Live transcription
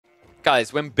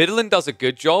Guys, when Biddlin does a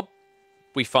good job,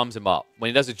 we thumbs him up. When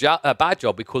he does a bad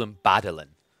job, we call him Baddlin.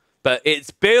 But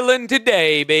it's Biddlin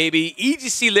today, baby.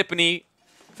 EGC Lipany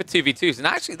for 2v2s. And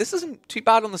actually, this isn't too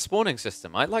bad on the spawning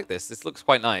system. I like this. This looks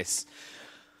quite nice.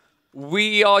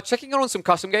 We are checking on some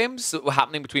custom games that were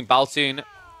happening between Baltoon,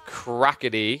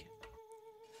 Crackety,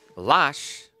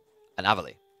 Lash, and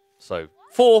Avali. So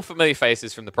 4 familiar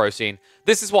faces from the pro scene.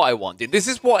 This is what I want, dude. This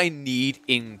is what I need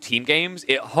in team games.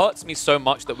 It hurts me so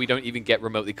much that we don't even get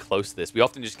remotely close to this. We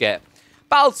often just get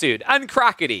Baltoon and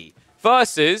Crackety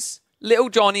versus Little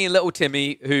Johnny and Little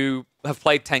Timmy, who have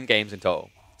played 10 games in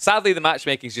total. Sadly, the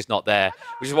matchmaking is just not there,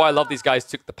 which is why I love these guys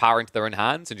took the power into their own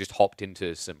hands and just hopped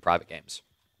into some private games.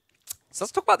 So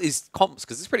let's talk about these comps,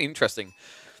 because it's pretty interesting.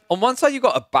 On one side, you've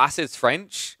got Abbasid's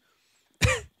French,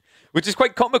 which is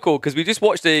quite comical, because we just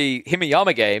watched a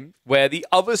Himiyama game where the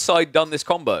other side done this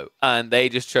combo, and they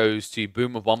just chose to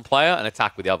boom with one player and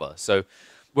attack with the other. So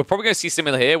we're probably going to see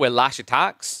similar here, where Lash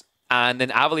attacks, and then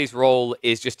Avali's role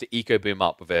is just to eco boom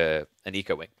up with an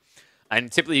eco wing. And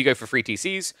typically you go for free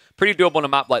TCs. Pretty doable on a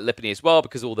map like Lipany as well,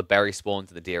 because of all the berry spawns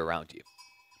and the deer around you.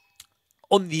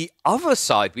 On the other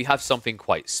side, we have something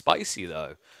quite spicy,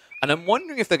 though. And I'm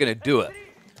wondering if they're going to do it.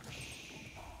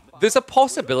 There's a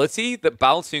possibility that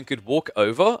Baltoon could walk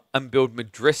over and build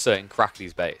Madrissa in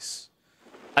Crackety's base.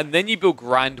 And then you build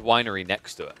Grand Winery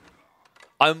next to it.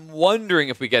 I'm wondering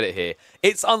if we get it here.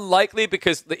 It's unlikely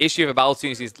because the issue of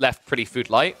Baltoon is he's left pretty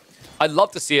food light. I'd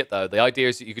love to see it, though. The idea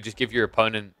is that you could just give your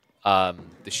opponent the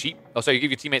sheep. Oh, sorry, you give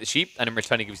your teammate the sheep, and in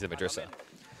return he gives you the Madrissa.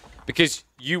 Because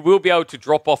you will be able to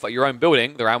drop off at your own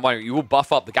building, the round winery. You will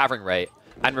buff up the gathering rate.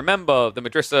 And remember, the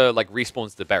Madrissa like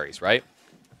respawns the berries, right?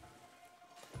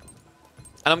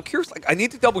 And I'm curious, like, I need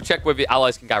to double check whether the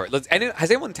allies can gather it. Has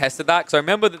anyone tested that? Because I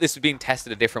remember that this was being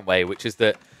tested a different way, which is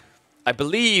that I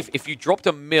believe if you dropped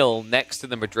a mill next to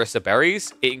the Madrissa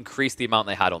berries, it increased the amount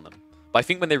they had on them. But I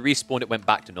think when they respawned, it went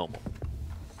back to normal.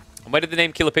 And where did the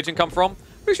name Killer Pigeon come from?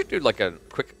 We should do like a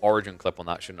quick origin clip on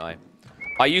that, shouldn't I?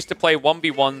 I used to play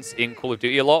 1v1s in Call of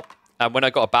Duty a lot. And when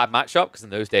I got a bad matchup, because in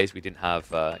those days we didn't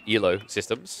have ELO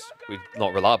systems,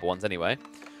 not reliable ones anyway,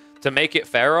 to make it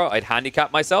fairer, I'd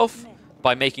handicap myself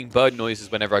by making bird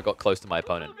noises whenever I got close to my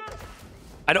opponent.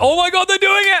 And oh my god, they're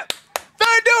doing it!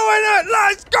 They're doing it!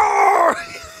 Let's go!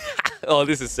 Oh,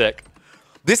 this is sick.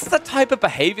 This is the type of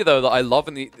behavior, though, that I love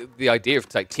in the idea of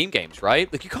like team games,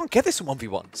 right? Like, you can't get this in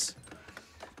 1v1s.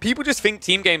 People just think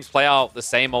team games play out the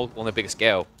same on a bigger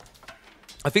scale.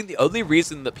 I think the only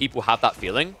reason that people have that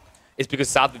feeling is because,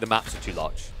 sadly, the maps are too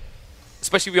large.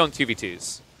 Especially beyond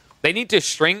 2v2s. They need to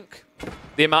shrink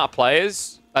the amount of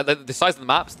players, the size of the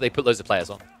maps, they put loads of players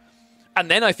on.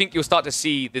 And then I think you'll start to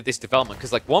see this development.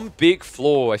 Because like one big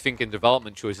flaw, I think, in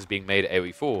development choices being made at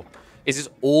AoE4 is it's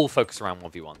all focused around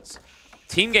 1v1s.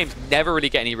 Team games never really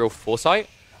get any real foresight.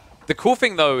 The cool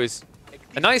thing, though, is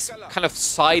a nice kind of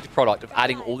side product of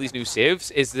adding all these new civs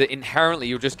is that inherently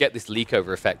you'll just get this leak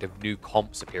over effect of new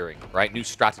comps appearing, right? New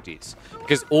strategies.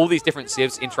 Because all these different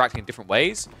civs interacting in different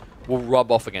ways will rub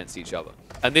off against each other.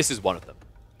 And this is one of them.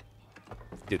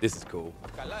 Dude, this is cool.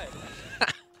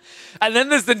 And then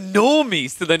there's the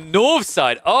normies to the north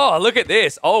side. Oh, look at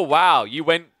this. Oh, wow. You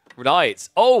went right.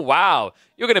 Oh, wow.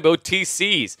 You're going to build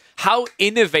TCs. How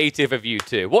innovative of you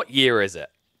two. What year is it?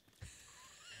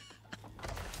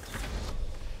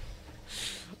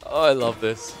 Oh, I love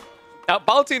this. Now,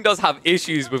 Baltoon does have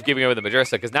issues with giving over the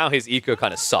Madrissa because now his eco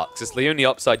kind of sucks. It's the only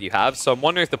upside you have. So I'm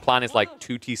wondering if the plan is like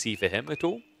 2 TC for him at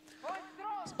all.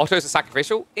 Otto's a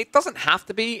sacrificial. It doesn't have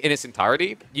to be in its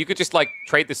entirety. You could just like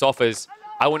trade this off as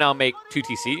I will now make 2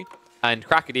 TC and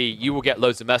Crackety, you will get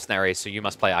loads of mercenaries, so you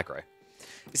must play aggro.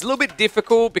 It's a little bit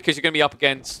difficult because you're going to be up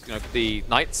against the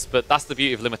knights, but that's the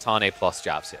beauty of Limitane plus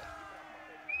jabs here.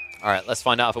 All right, let's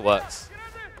find out if it works.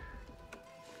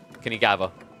 Can he gather?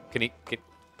 Can he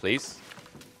please?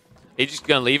 Are you just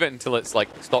going to leave it until it's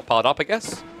like stockpiled up, I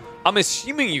guess? I'm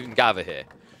assuming you can gather here.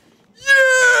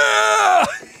 Yeah!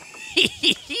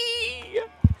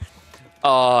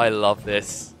 Oh, I love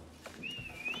this.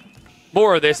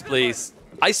 More of this, please.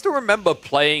 I still remember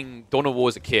playing Dawn of War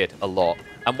as a kid a lot.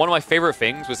 And one of my favorite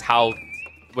things was how,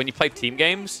 when you played team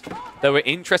games, there were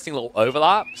interesting little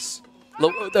overlaps.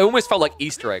 They almost felt like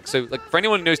Easter eggs. So, like, for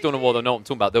anyone who knows Dawn of War, they'll know what I'm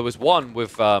talking about. There was one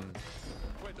with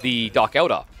the Dark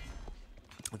Elder.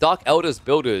 Dark Elder's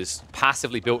builders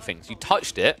passively built things. You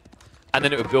touched it, and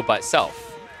then it would build by itself.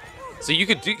 So you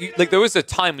could do, like, there was a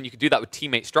time when you could do that with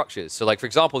teammate structures. So, like, for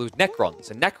example, there was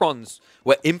Necrons. And Necrons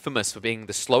were infamous for being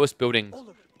the slowest building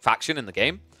faction in the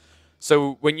game.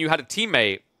 So when you had a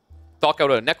teammate, Dark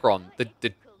Elder and Necron,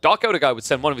 the Dark Elder guy would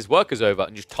send one of his workers over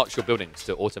and just touch your buildings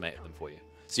to automate them for you.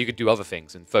 so you could do other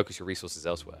things and focus your resources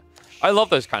elsewhere. I love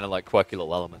those kind of like quirky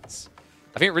little elements.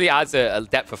 I think it really adds a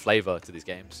depth of flavor to these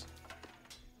games.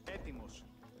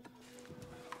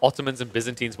 Ottomans and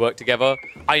Byzantines work together.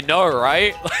 I know,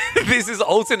 right? This is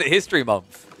alternate history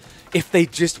month. If they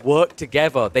just worked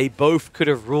together, they both could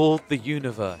have ruled the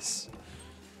universe.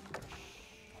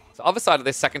 So other side of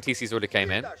this, second TC's already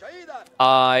came in.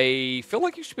 I feel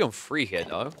like you should be on 3 here,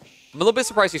 no? I'm a little bit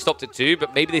surprised he stopped at 2,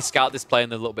 but maybe they scout this play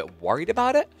and they're a little bit worried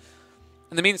about it.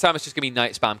 In the meantime, it's just going to be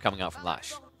Knight spam coming out from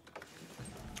Lash.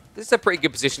 This is a pretty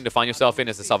good position to find yourself in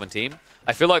as a Southern team.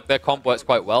 I feel like their comp works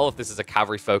quite well if this is a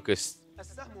cavalry-focused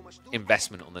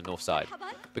investment on the north side.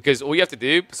 Because all you have to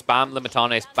do, spam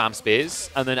Limitane, spam spears,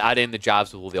 and then add in the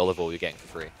jabs with all the olive oil you're getting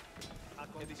for free.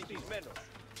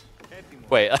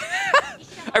 Wait,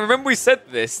 I remember we said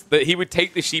this, that he would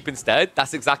take the sheep instead.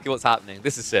 That's exactly what's happening.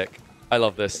 This is sick. I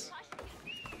love this.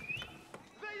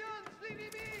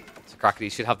 So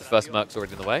Krakeny should have the first mercs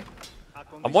already in the way.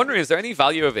 I'm wondering, is there any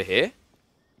value over here?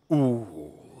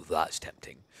 Ooh, that's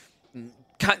tempting.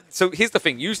 So here's the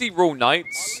thing. Usually rule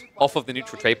knights off of the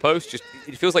neutral trade post. Just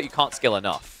it feels like you can't scale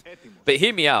enough. But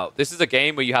hear me out. This is a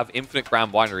game where you have infinite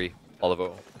grand winery olive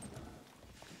oil.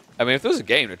 I mean, if there was a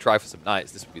game to try for some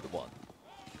knights, this would be the one.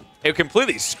 It would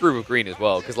completely screw with green as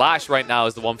well, because Lash right now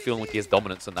is the one feeling like he has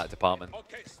dominance in that department.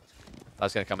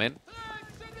 That's going to come in.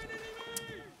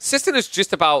 System is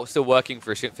just about still working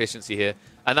for efficiency here,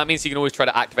 and that means you can always try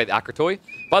to activate the Akratoy.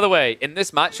 By the way, in this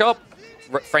matchup,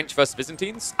 French versus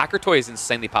Byzantines, Akratoy is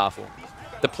insanely powerful.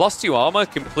 The +2 armor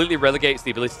completely relegates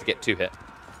the ability to get 2 hit.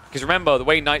 Because remember, the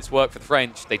way knights work for the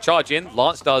French, they charge in,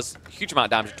 Lance does a huge amount of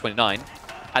damage at 29,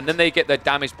 and then they get their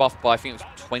damage buffed by, I think it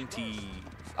was 20,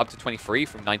 up to 23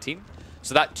 from 19.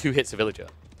 So that 2 hits a villager.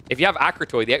 If you have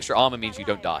Akratoy, the extra armor means you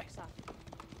don't die.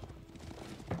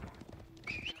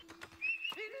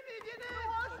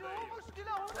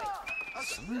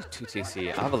 Somebody's 2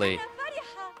 TC, Avali.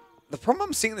 The problem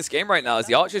I'm seeing in this game right now is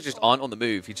the archers just aren't on the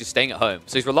move. He's just staying at home.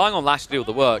 So he's relying on Lash to do all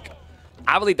the work.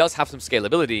 Avali does have some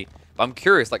scalability, but I'm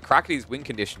curious, like Krakeny's win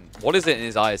condition, what is it in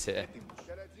his eyes here?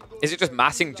 Is it just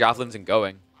massing javelins and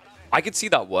going? I could see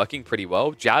that working pretty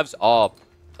well. Javs are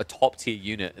a top tier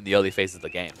unit in the early phases of the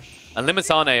game. And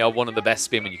Limitane are one of the best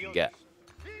spearmen you can get.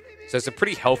 So it's a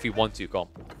pretty healthy 1-2 comp.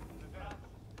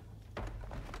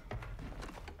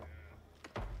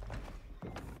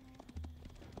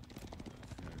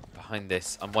 Behind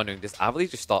this, I'm wondering, does Avali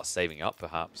just start saving up,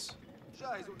 perhaps?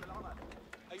 I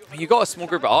mean, you got a small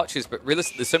group of archers, but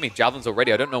realistically, there's so many javelins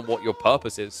already. I don't know what your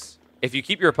purpose is. If you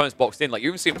keep your opponents boxed in, like you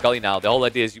even see with Gully now, the whole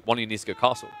idea is one of you needs to go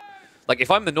castle. Like, if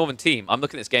I'm the Northern team, I'm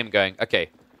looking at this game and going, okay,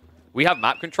 we have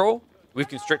map control, we've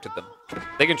constricted them.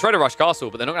 They can try to rush castle,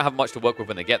 but they're not going to have much to work with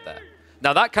when they get there.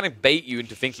 Now, that kind of bait you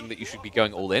into thinking that you should be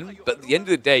going all in, but at the end of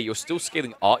the day, you're still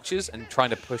scaling archers and trying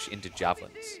to push into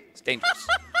javelins. It's dangerous.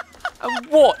 And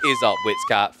what is up,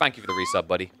 Witzcat? Thank you for the resub,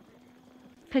 buddy.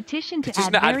 Petition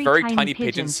to add very tiny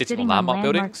pigeons sitting on landmark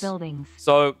buildings.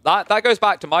 So that goes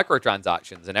back to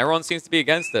microtransactions, and everyone seems to be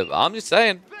against it. But I'm just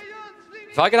saying,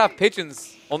 if I could have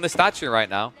pigeons on this statue right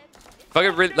now, if I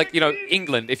could really, like, you know,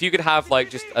 England, if you could have like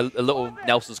just a little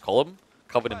Nelson's column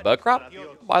covered in bird crap,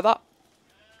 buy that.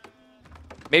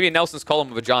 Maybe a Nelson's column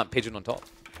with a giant pigeon on top.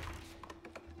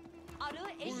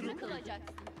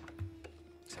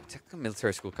 So technical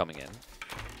military school coming in.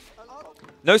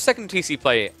 No second TC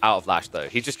play out of Lash, though.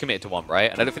 He's just committed to 1, right?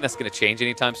 And I don't think that's going to change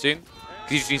anytime soon. Because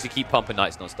he just needs to keep pumping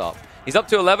knights non-stop. He's up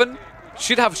to 11.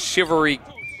 Should have Chivalry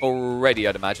already,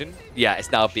 I'd imagine. Yeah,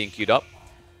 it's now being queued up.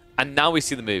 And now we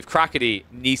see the move. Krakeny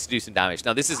needs to do some damage.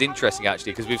 Now, this is interesting,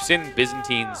 actually, because we've seen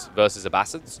Byzantines versus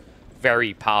Abbasids.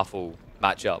 Very powerful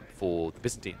matchup for the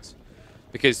Byzantines.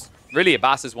 Because, really,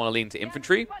 Abbasids want to lean to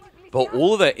infantry. But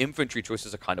all of their infantry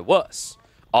choices are kind of worse.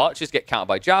 Archers get countered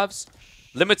by Javs.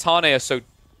 Limitane are so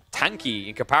tanky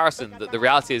in comparison that the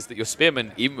reality is that your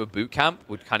spearmen, even with boot camp,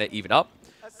 would kind of even up.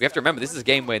 We have to remember, this is a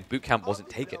game where boot camp wasn't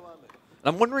taken. And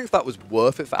I'm wondering if that was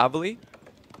worth it for Avali,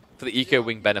 for the eco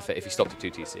wing benefit if he stopped at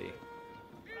 2 TC.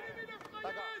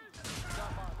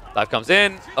 Dive comes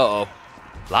in. Uh-oh.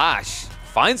 Lash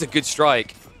finds a good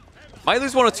strike. Might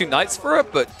lose 1 or 2 knights for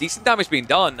it, but decent damage being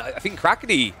done. I think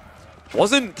Krakeny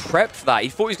wasn't prepped for that. He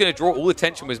thought he was going to draw all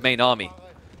attention with his main army.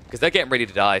 Because they're getting ready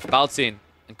to dive. Byzantine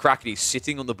and Krakeny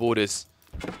sitting on the borders.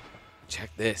 Check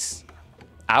this.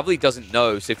 Avali doesn't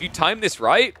know. So if you time this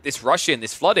right, this rush in,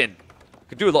 this flood in,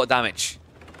 could do a lot of damage.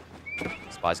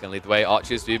 Spy's going to lead the way.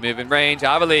 Archers do move in range.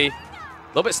 Avali, a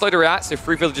little bit slow to react, so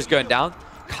 3 villagers going down.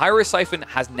 Cairo Siphon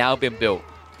has now been built.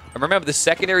 And remember, the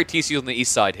secondary TC on the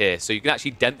east side here. So you can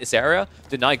actually dent this area,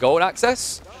 deny gold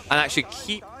access, and actually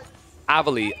keep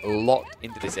Avali locked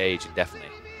into this age indefinitely.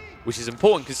 which is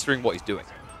important considering what he's doing.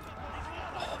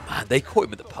 Oh, man, they caught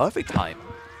him at the perfect time.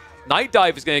 Night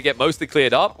Dive is going to get mostly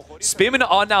cleared up. Spearmen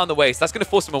are now in the way, so that's going to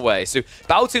force him away. So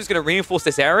Battletune's going to reinforce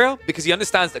this area because he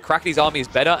understands that Krakeny's army is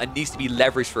better and needs to be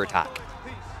leveraged for attack.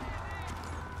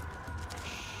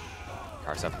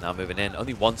 Karasaf now moving in.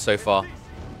 Only one so far.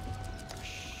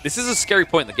 This is a scary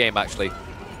point in the game, actually.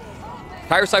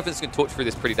 Pyrocyphers can torch through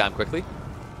this pretty damn quickly.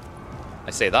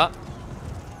 I say that.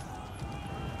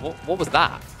 What was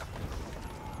that?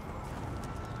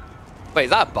 Wait,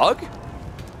 is that a bug?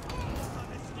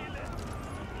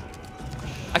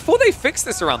 I thought they fixed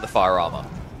this around the fire armor.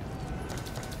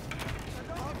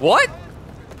 What?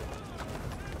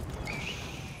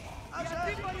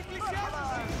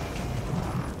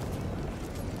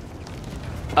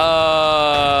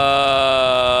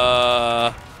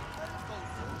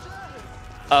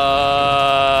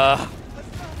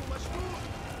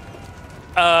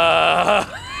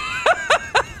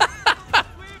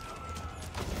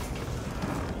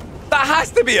 That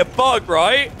has to be a bug,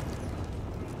 right?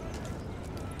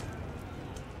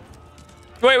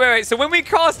 Wait. So when we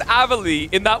cast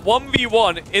Avyli in that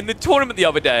 1v1 in the tournament the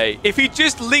other day, if he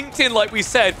just linked in like we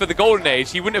said for the Golden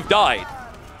Age, he wouldn't have died.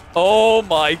 Oh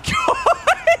my god.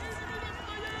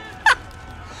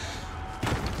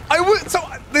 So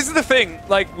this is the thing.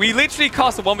 Like, we literally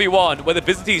cast a 1v1 where the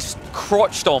Byzantines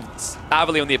crotch stomped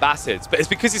Avyli on the Abbasids, but it's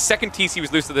because his second TC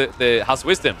was loose to the House of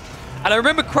Wisdom. And I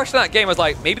remember crushing that game. I was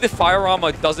like, maybe the fire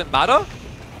armor doesn't matter?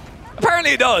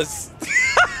 Apparently it does.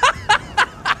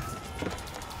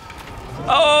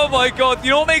 Oh my god.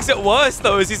 You know what makes it worse,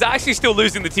 though, is he's actually still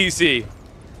losing the TC.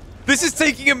 This is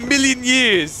taking a million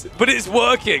years, but it's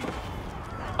working.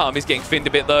 He's getting finned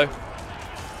a bit, though.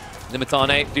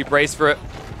 Limitane, do brace for it.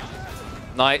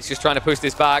 Knight's just trying to push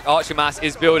this back. Archer Mass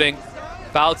is building.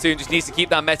 Baltune just needs to keep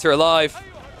that meta alive.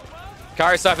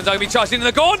 Kyrie Siphon's not going to be charged in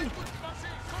the gun.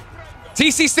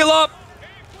 TC still up.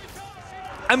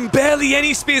 And barely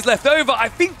any spears left over. I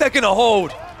think they're going to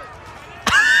hold.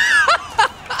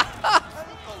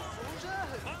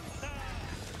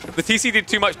 The TC did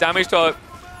too much damage to our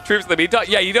troops.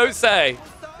 Yeah, you don't say.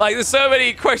 Like, there's so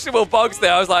many questionable bugs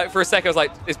there. I was like, for a second, I was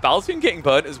like, is Baltune getting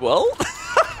burnt as well?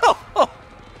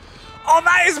 Oh,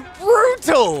 that is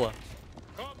brutal!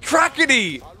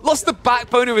 Krakeny lost the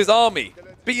backbone of his army.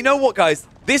 But you know what, guys?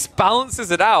 This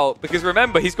balances it out because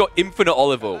remember, he's got infinite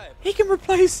olive oil. He can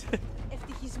replace it.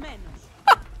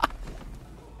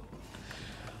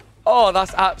 Oh,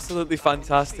 that's absolutely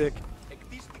fantastic.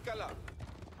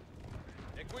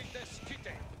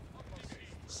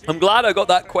 I'm glad I got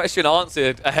that question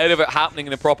answered ahead of it happening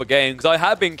in a proper game because I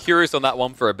have been curious on that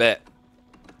one for a bit.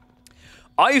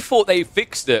 I thought they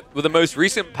fixed it with the most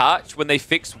recent patch when they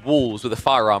fixed walls with a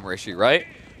fire armor issue, right?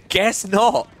 Guess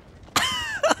not.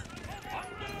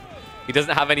 He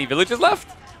doesn't have any villagers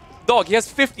left? Dog, he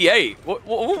has 58.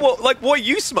 What are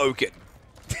you smoking?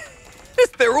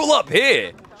 They're all up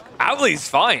here. Avyli's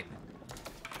fine.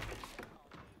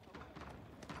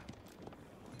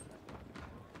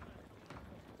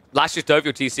 Lash just dove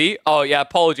your TC. Oh, yeah,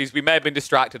 apologies. We may have been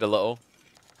distracted a little.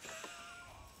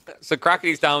 So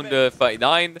Krakeny's down to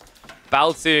 39.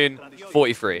 Baltune,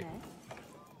 43.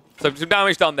 So some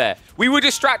damage done there. We were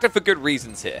distracted for good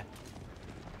reasons here.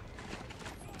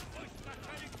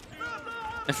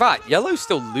 In fact, yellow's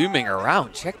still looming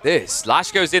around. Check this.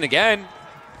 Lash goes in again.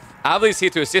 Avyli's here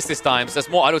to assist this time, so that's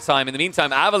more idle time. In the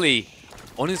meantime, Avyli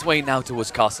on his way now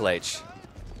towards Castle Age.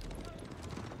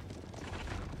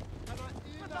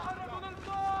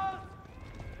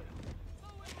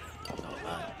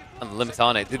 And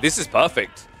Limitane. This is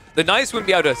perfect. The Knights wouldn't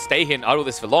be able to stay here and idle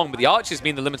this for long, but the Archers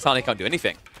mean the Limitane can't do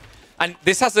anything. And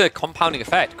this has a compounding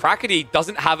effect. Krakeny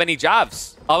doesn't have any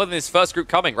jabs other than his first group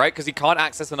coming, right? Because he can't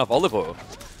access enough olive oil.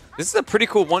 This is a pretty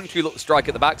cool 1-2 little strike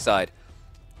at the backside.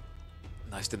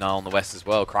 Nice denial on the west as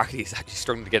well. Krakeny is actually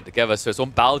struggling to get it together, so it's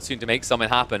on Baltune to make something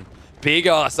happen.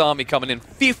 Big-ass army coming in.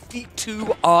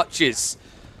 52 archers.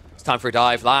 It's time for a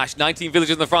dive. Lash, 19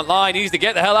 villagers in the front line. He needs to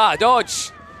get the hell out of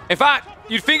Dodge. In fact,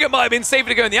 you'd think it might have been safer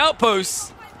to go in the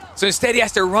outposts. So instead, he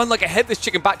has to run like a headless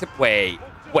chicken back to... Wait.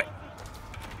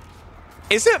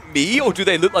 Is it me, or do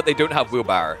they look like they don't have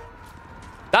wheelbarrow?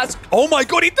 That's... Oh my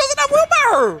god, he doesn't have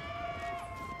wheelbarrow!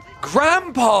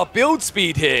 Grandpa build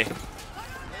speed here.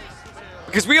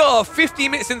 Because we are 15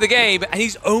 minutes in the game, and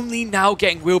he's only now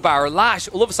getting wheelbarrow. Lash,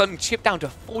 all of a sudden, chipped down to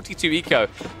 42 eco.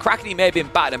 Krakeny may have been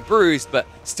battered and bruised, but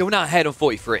still now ahead on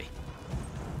 43.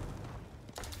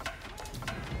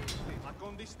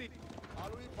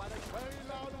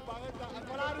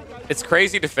 It's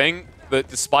crazy to think that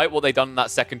despite what they've done in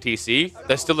that second TC,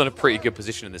 they're still in a pretty good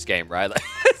position in this game, right? Like,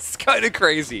 it's kind of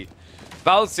crazy.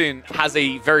 Byzantine has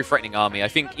a very threatening army. I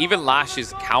think even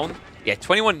Lash's count, yeah,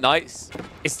 21 knights,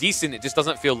 it's decent. It just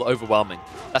doesn't feel overwhelming.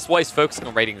 That's why he's focusing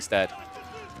on raiding instead.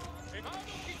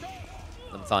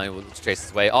 Time will chase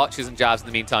his way. Archers and jabs in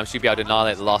the meantime should be able to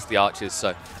annihilate the last of the archers.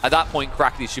 So at that point,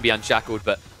 Crackety should be unshackled,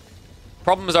 but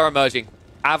problems are emerging.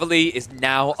 Avali is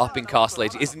now up in Castle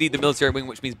Age. It is indeed the military wing,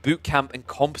 which means boot camp and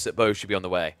composite bows should be on the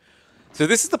way. So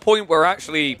this is the point where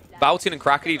actually Byzantine and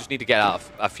Crackety just need to get out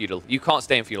of feudal. You can't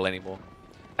stay in feudal anymore.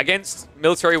 Against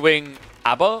military wing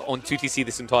Abba on 2TC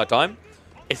this entire time,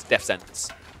 it's death sentence.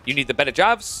 You need the better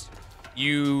jabs.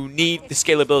 You need the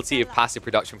scalability of passive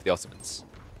production for the Ottomans.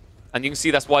 And you can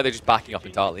see that's why they're just backing up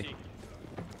entirely.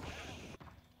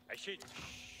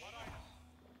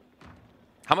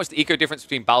 How much the eco difference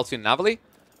between Byzantine and Avali?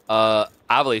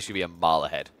 Avali should be a mile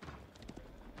ahead.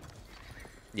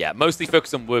 Yeah, mostly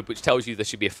focused on wood, which tells you there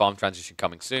should be a farm transition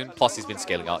coming soon. Plus, he's been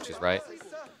scaling archers, right?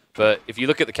 But if you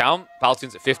look at the count,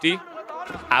 Byzantine's at 50,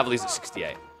 Avali's at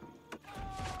 68.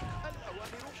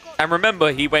 And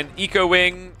remember, he went eco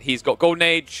wing, he's got golden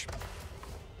age.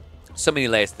 So many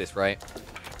layers to this, right?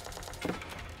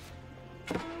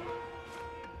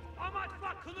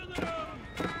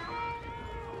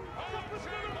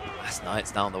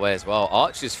 Knights now on the way as well.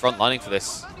 Archer's front lining for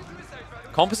this.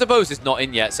 Composite bows is not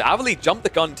in yet, so Avali jumped the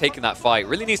gun taking that fight.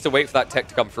 Really needs to wait for that tech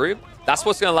to come through. That's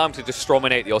what's going to allow him to just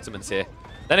strawminate the Ottomans here.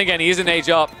 Then again, he is an age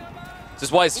up. This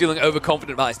is why he's feeling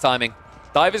overconfident about his timing.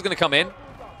 Dive is going to come in.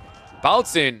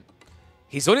 Byzantine,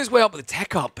 he's on his way up with the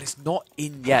tech up, but it's not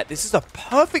in yet. This is a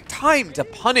perfect time to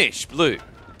punish blue.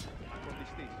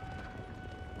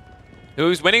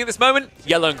 Who's winning at this moment?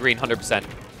 Yellow and green, 100%.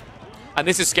 And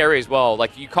this is scary as well.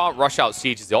 Like, you can't rush out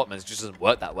siege as the Ottomans. It just doesn't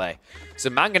work that way. So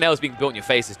mangonels being built in your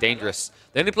face is dangerous.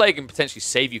 The only player can potentially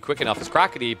save you quick enough is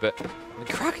Crackety, but I mean,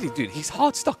 Crackety, dude, he's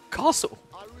hard stuck castle.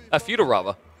 Feudal,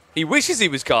 rather. He wishes he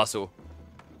was castle.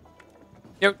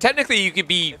 You know, technically, you could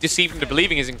be deceived into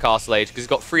believing he's in Castle Age because he's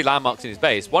got 3 landmarks in his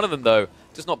base. One of them, though,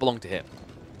 does not belong to him.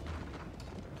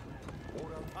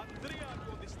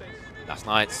 That's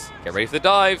Knights. Get ready for the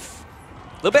dive.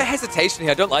 A little bit of hesitation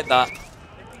here. I don't like that.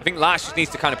 I think Lash just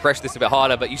needs to kind of pressure this a bit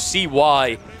harder, but you see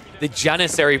why the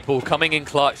Janissary pool coming in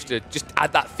clutch to just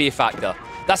add that fear factor.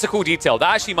 That's a cool detail.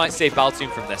 That actually might save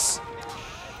Byzantine from this.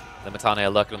 The Matane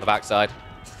are lurking on the backside.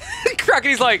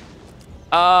 Crackety's like,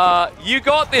 you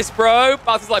got this, bro.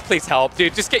 Byzantine's like, please help,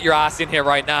 dude. Just get your ass in here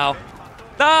right now.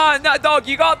 Nah, dog,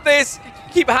 you got this.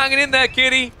 Keep hanging in there,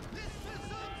 kitty.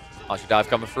 Archer dive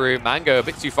coming through. Mango a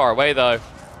bit too far away, though.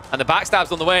 And the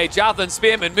backstab's on the way. Javelin,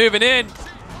 Spearman moving in.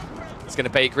 It's going to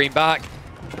bait green back.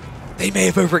 They may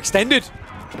have overextended.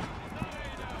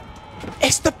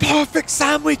 It's the perfect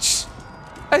sandwich.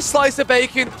 A slice of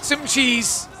bacon, some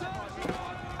cheese,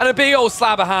 and a big old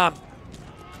slab of ham.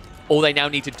 All they now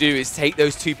need to do is take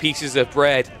those 2 pieces of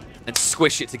bread and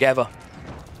squish it together.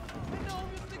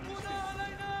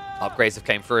 Upgrades have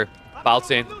came through.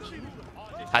 Byzantine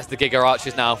has the Giga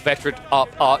Archers now. Veteran up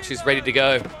Archers ready to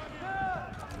go.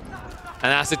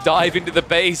 And has to dive into the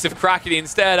base of Crackety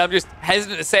instead. I'm just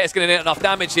hesitant to say it's going to do enough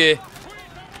damage here.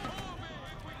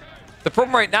 The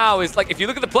problem right now is, like, if you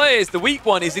look at the players, the weak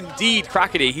one is indeed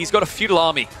Crackety. He's got a feudal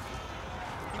army.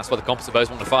 That's why the composite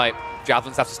bows want to fight.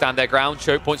 Javelins have to stand their ground.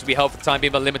 Choke points will be held for the time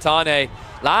being by Limitane.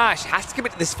 Lash has to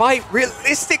commit to this fight.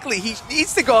 Realistically, he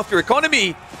needs to go after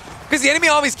economy because the enemy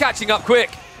army's catching up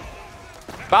quick.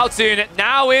 Byzantine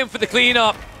now in for the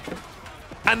cleanup.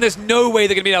 And there's no way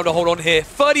they're going to be able to hold on here.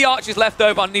 30 archers left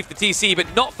over underneath the TC,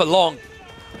 but not for long.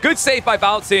 Good save by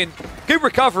Byzantine. Good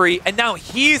recovery. And now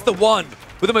he's the one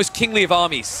with the most kingly of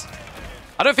armies.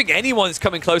 I don't think anyone's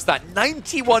coming close to that.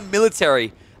 91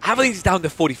 military. Avali's down to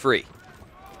 43.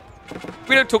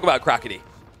 We don't talk about Crackety.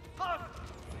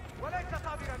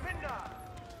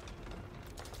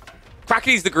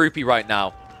 Crackety's the groupie right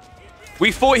now.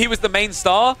 We thought he was the main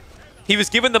star. He was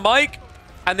given the mic.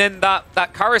 And then that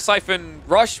Karasiphon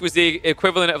rush was the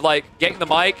equivalent of, like, getting the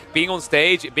mic, being on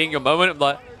stage, it being your moment of,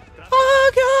 like,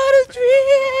 I got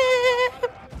a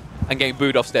dream, and getting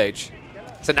booed off stage.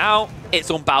 So now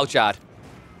it's on Balchad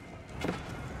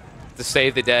to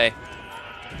save the day.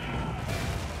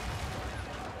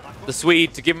 The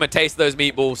Swede to give him a taste of those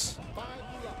meatballs.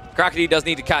 Crackety does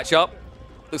need to catch up.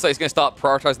 Looks like he's going to start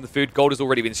prioritizing the food. Gold has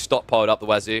already been stockpiled up the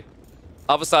wazoo.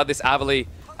 Other side of this, Avali,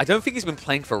 I don't think he's been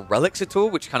playing for relics at all,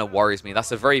 which kind of worries me.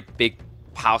 That's a very big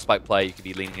power spike play you could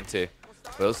be leaning into.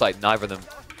 But it looks like neither of them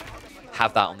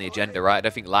have that on the agenda, right? I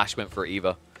don't think Lash went for it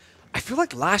either. I feel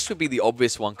like Lash would be the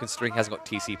obvious one, considering he hasn't got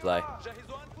TC play.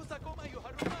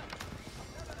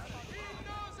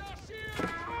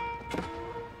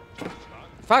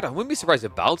 In fact, I wouldn't be surprised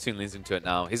if Byzantine leans into it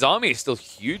now. His army is still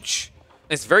huge.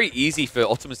 It's very easy for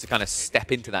Ottomans to kind of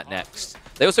step into that next.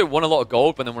 They also won a lot of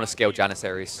gold, but they want to scale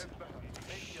Janissaries.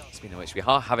 Speaking of which, we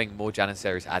are having more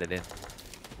Janissaries added in.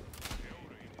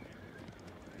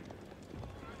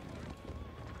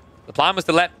 The plan was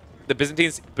to let the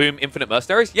Byzantines boom infinite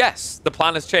mercenaries? Yes, the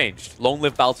plan has changed. Long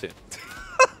live Baltun.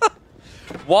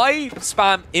 Why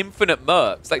spam infinite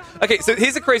mercs? Like, okay, so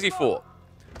here's a crazy thought.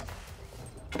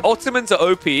 Ottomans are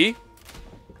OP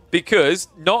because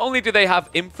not only do they have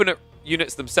infinite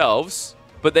units themselves,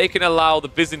 but they can allow the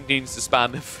Byzantines to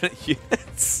spam infinite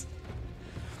units.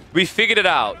 We figured it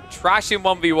out. Trash in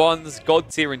 1v1s, god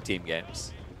tier in team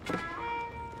games.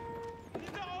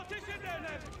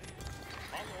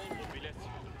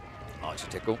 Archer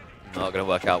tickle. Not going to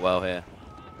work out well here.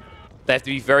 They have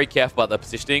to be very careful about their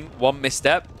positioning. One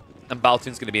misstep, and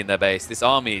Baltun's going to be in their base. This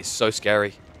army is so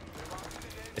scary.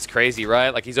 It's crazy, right?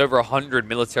 Like, he's over 100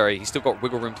 military. He's still got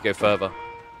wiggle room to go further.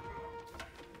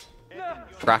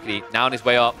 Crackety, now on his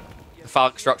way up. The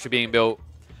phalanx structure being built.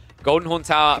 Golden Horn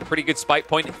Tower, a pretty good spike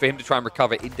point for him to try and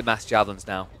recover into mass javelins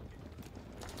now.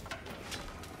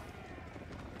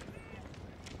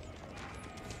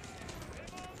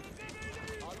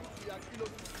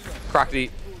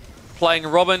 Crackety playing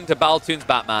Robin to Baltun's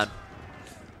Batman.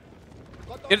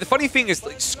 You know, the funny thing is,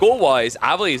 like, score-wise,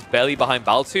 Avali is barely behind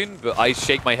Baltun, but I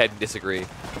shake my head and disagree.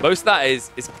 Most of that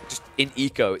is just in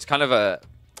eco. It's kind of a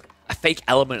fake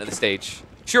element of the stage.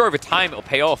 Sure, over time it'll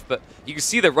pay off, but you can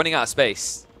see they're running out of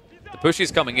space. The push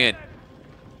is coming in.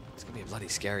 It's going to be a bloody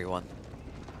scary one.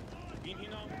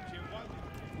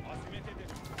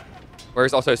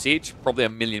 Where's Otto Siege? Probably a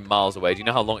million miles away. Do you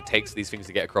know how long it takes for these things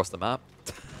to get across the map?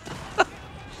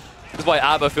 That's why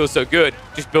Abba feels so good.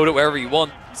 Just build it wherever you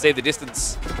want. Save the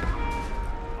distance.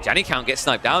 Janny Count gets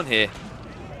sniped down here.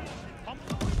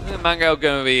 Mango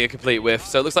going to be a complete whiff.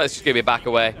 So it looks like it's just going to be a back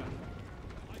away.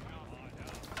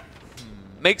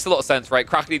 Makes a lot of sense, right?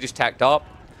 Crackety just tacked up.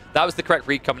 That was the correct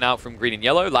read coming out from green and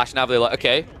yellow. Lash and Avali are like,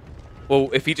 okay, well,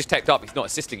 if he just tacked up, he's not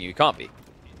assisting you. He can't be.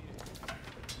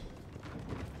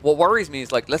 What worries me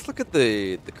is, like, let's look at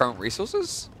the current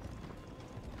resources.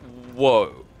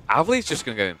 Whoa. Avali's just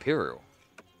going to go Imperial.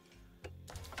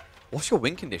 What's your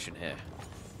win condition here?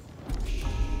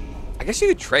 I guess you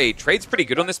could trade. Trade's pretty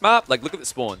good on this map. Like, look at the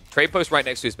spawn. Trade post right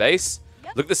next to his base.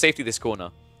 Look at the safety of this corner.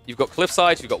 You've got cliff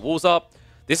sides. You've got walls up.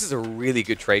 This is a really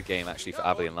good trade game, actually, for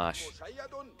Avali and Lash.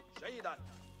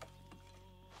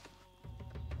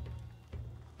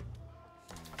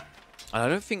 And I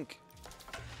don't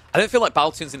feel like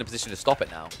Baltun's in a position to stop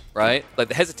it now, right? Like,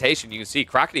 the hesitation, you can see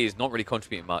Crackety is not really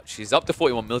contributing much. He's up to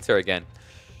 41 military again.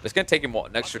 But it's going to take him, what,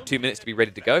 an extra 2 minutes to be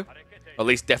ready to go? Or at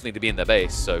least definitely to be in their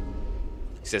base. So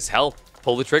he says, hell,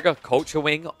 pull the trigger. Culture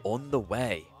Wing on the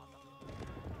way.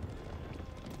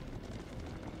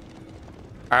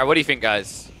 All right, what do you think,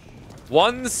 guys?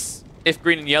 Ones, if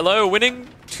green and yellow are winning.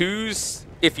 Twos,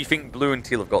 if you think blue and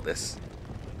teal have got this.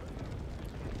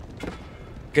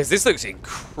 Because this looks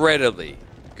incredibly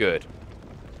good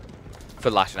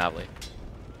for Lash and Avali.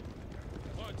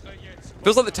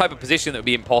 Feels like the type of position that would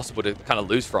be impossible to kind of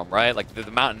lose from, right? Like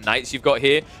the Mountain Knights you've got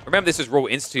here. Remember, this is Royal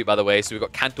Institute, by the way, so we've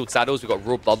got Cantled Saddles, we've got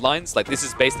Royal Bloodlines. Like, this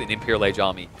is basically an Imperial Age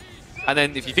army. And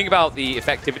then if you think about the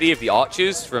effectivity of the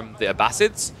archers from the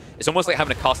Abbasids, it's almost like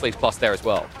having a Castle Age Plus there as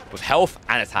well, with health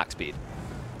and attack speed.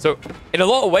 So, in a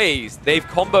lot of ways, they've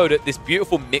comboed at this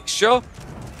beautiful mixture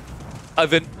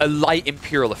of a light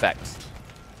Imperial effect.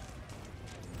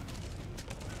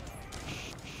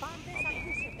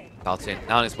 Baltun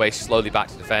now on his way slowly back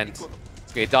to defend.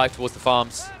 He's going to dive towards the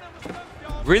farms.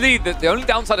 Really, the only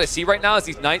downside I see right now is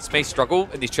these Knights may struggle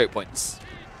in these choke points.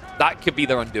 That could be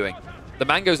their undoing. The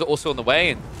Mangoes are also on the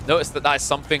way, and notice that that is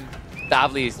something that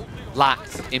Avali is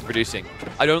lacked in producing.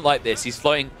 I don't like this. He's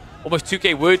floating almost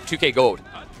 2k wood, 2k gold.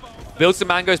 Build some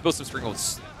Mangoes, build some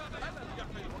Springles.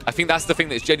 I think that's the thing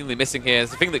that's genuinely missing here.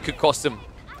 It's the thing that could cost him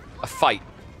a fight.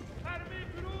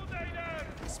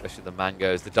 Especially the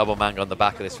Mangoes, the double Mango on the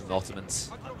back of this from the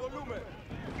Ottomans.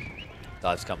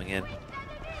 Dives coming in.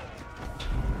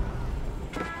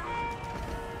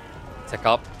 Tech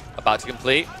up, about to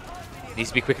complete. Needs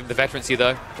to be quick in the veterancy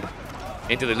though.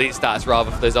 Into the elite status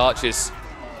rather for those archers.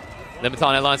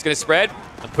 Limitano line's going to spread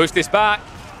and push this back.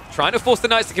 Trying to force the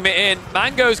Knights to commit in.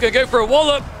 Mango's going to go for a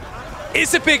wallop.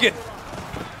 It's a big one.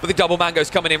 But the double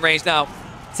Mango's coming in range now.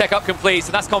 Tech up complete,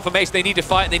 so that's confirmation they need to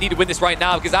fight and they need to win this right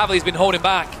now because Avali's been holding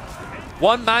back.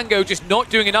 One Mango just not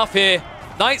doing enough here.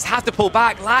 Knights have to pull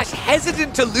back. Lash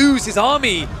hesitant to lose his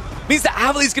army. Means that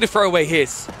Avali's going to throw away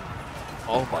his.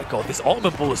 Oh my god, this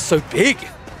Ottoman bull is so big.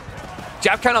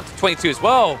 Jab count up to 22 as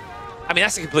well. I mean,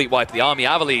 that's a complete wipe of the army.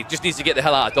 Avali just needs to get the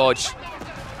hell out of dodge.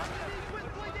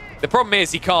 The problem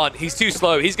is he can't. He's too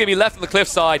slow. He's going to be left on the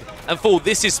cliffside and fall.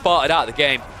 This is Sparted out of the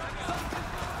game.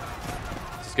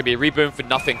 It's going to be a reboom for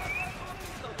nothing.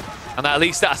 And at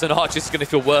least as an archer, it's going to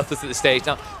feel worthless at this stage.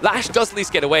 Now, Lash does at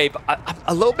least get away, but I'm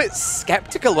a little bit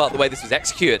skeptical about the way this was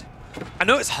executed. I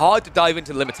know it's hard to dive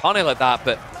into the Limitane like that,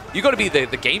 but you got to be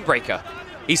the game breaker.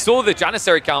 He saw the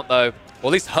Janissary count, though, or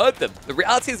at least heard them. The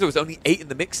reality is there was only 8 in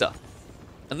the mixer.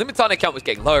 And Limitane count was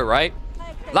getting low, right?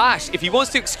 Lash, if he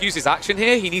wants to excuse his action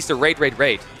here, he needs to raid.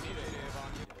 The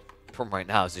problem right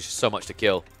now is there's just so much to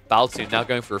kill. Baltoon now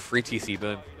going for a free TC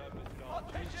boom.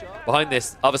 Behind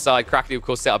this, other side, Crackly, of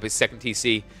course, set up his second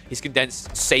TC. He's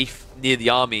condensed safe near the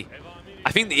army.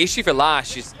 I think the issue for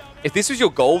Lash is, if this was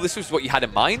your goal, this was what you had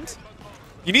in mind,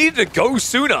 you needed to go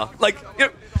sooner. Like, you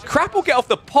know, Crap will get off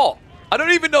the pot. I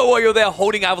don't even know why you're there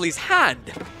holding Avali's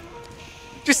hand.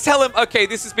 Just tell him, okay,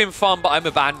 this has been fun, but I'm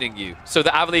abandoning you. So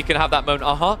that Avali can have that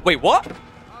moment, Wait, what?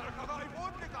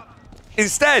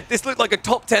 Instead, this looked like a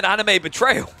top 10 anime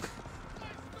betrayal.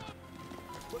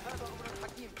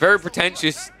 Very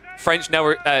pretentious French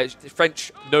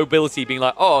nobility being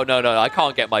like, oh, no, I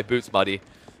can't get my boots muddy.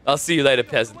 I'll see you later,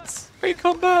 peasants. Hey,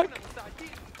 come back.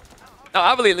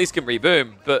 Now, Avali at least can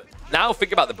reboom, but now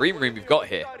think about the bream room we've got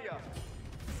here.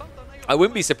 I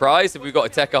wouldn't be surprised if we've got a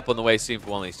tech up on the way soon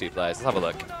for one of these two players. Let's have a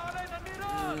look.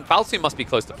 Baltoon must be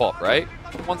close to pop, right?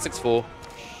 164.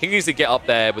 He can usually get up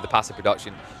there with the passive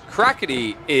production.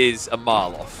 Crackety is a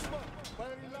mile off.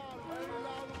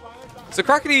 So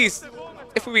Crackety's,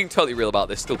 if we're being totally real about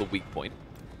this, still the weak point.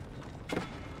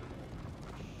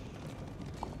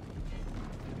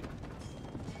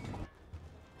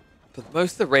 But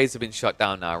most of the raids have been shut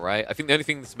down now, right? I think the only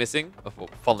thing that's missing,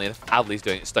 funnily enough, Avali's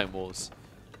doing it, stone walls.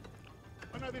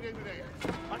 I'm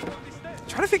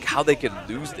trying to think how they can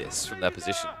lose this from their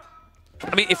position.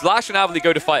 I mean, if Lash and Avali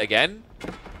go to fight again,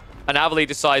 and Avali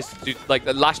decides to do, like,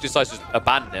 Lash decides to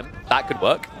abandon him, that could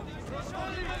work.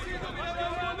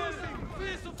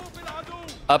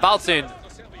 Baltoon,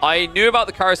 I knew about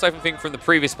the Kara Siphon thing from the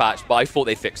previous patch, but I thought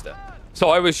they fixed it. So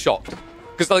I was shocked.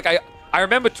 Because, like, I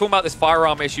remember talking about this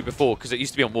firearm issue before, because it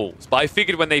used to be on walls. But I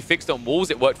figured when they fixed it on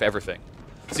walls, it worked for everything.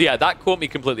 So yeah, that caught me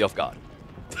completely off guard.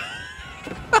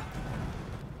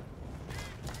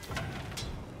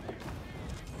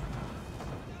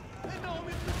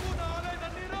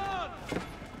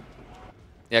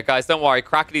 Yeah, guys, don't worry.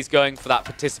 Crackety's going for that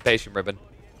participation ribbon.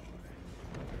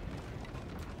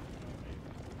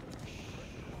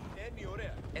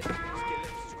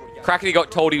 Crackety got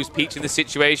told he was Peach in this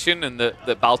situation and that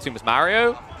Baltoon was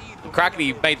Mario.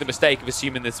 Crackety made the mistake of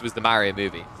assuming this was the Mario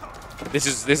movie. This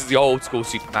is the old school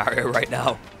Super Mario right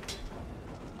now.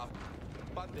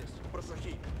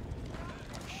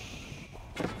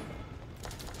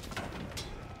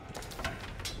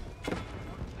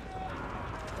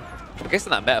 I guess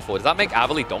in that metaphor, does that make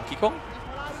Avali Donkey Kong?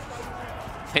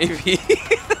 Maybe.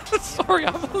 Sorry,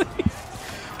 Avali.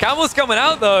 Camel's coming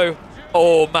out, though.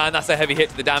 Oh, man, that's a heavy hit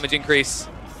to the damage increase.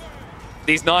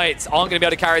 These knights aren't going to be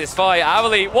able to carry this fight.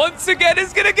 Avali, once again,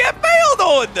 is going to get bailed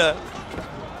on.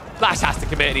 Lash has to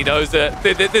commit, and he knows that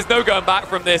there's no going back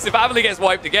from this. If Avali gets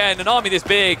wiped again, an army this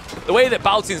big, the way that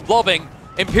Baltoon's blobbing,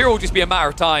 Imperial will just be a matter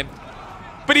of time.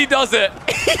 But he does it.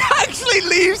 He actually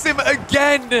leaves him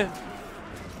again.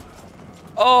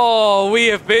 Oh, we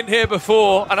have been here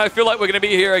before, and I feel like we're going to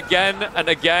be here again and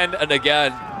again and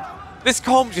again. This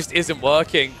comp just isn't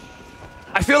working.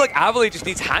 I feel like Avali just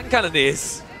needs hand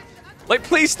cannoneers. Like,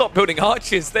 please stop building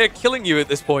archers. They're killing you at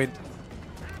this point.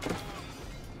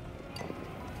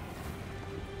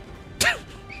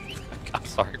 I'm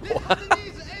sorry, what?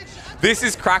 This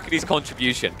is Crackety's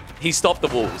contribution. He stopped the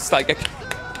walls. Like,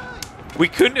 we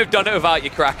couldn't have done it without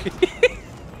you, Crackety.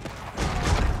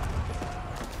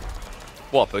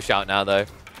 What a push out now, though.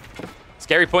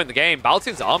 Scary point in the game.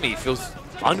 Baltoon's army feels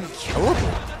unkillable.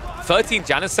 13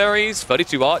 Janissaries,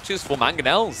 32 archers, 4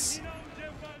 mangonels.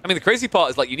 I mean, the crazy part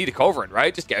is, like, you need a culverin,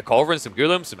 right? Just get a culverin, some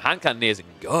gulam, some hand cannoneers, and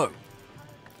go.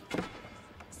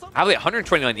 Avali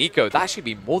 129 eco. That should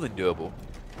be more than doable.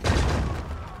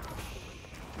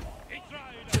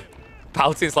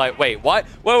 Baltoon's like, wait, why?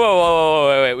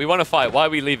 Wait. We want to fight. Why are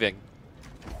we leaving?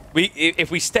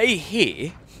 If we stay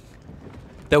here,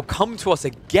 they'll come to us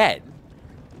again,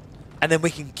 and then we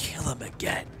can kill them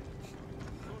again.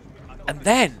 And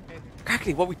then,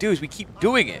 Crackety, what we do is we keep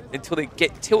doing it until they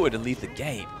get tilted and leave the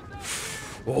game.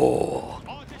 Oh,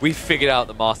 we figured out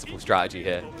the masterful strategy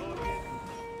here.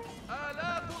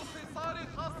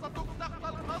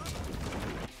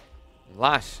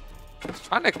 Lash is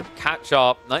trying to catch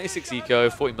up. 96 eco,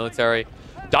 40 military.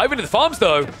 Dive into the farms,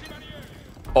 though.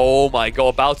 Oh my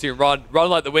god, Baltoon, run. Run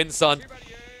like the wind, son.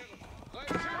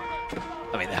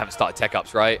 I mean, they haven't started tech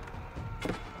ups, right?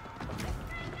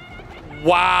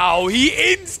 Wow, he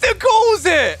insta-calls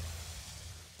it!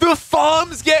 The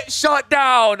farms get shut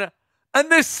down,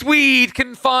 and the Swede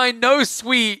can find no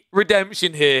sweet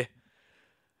redemption here.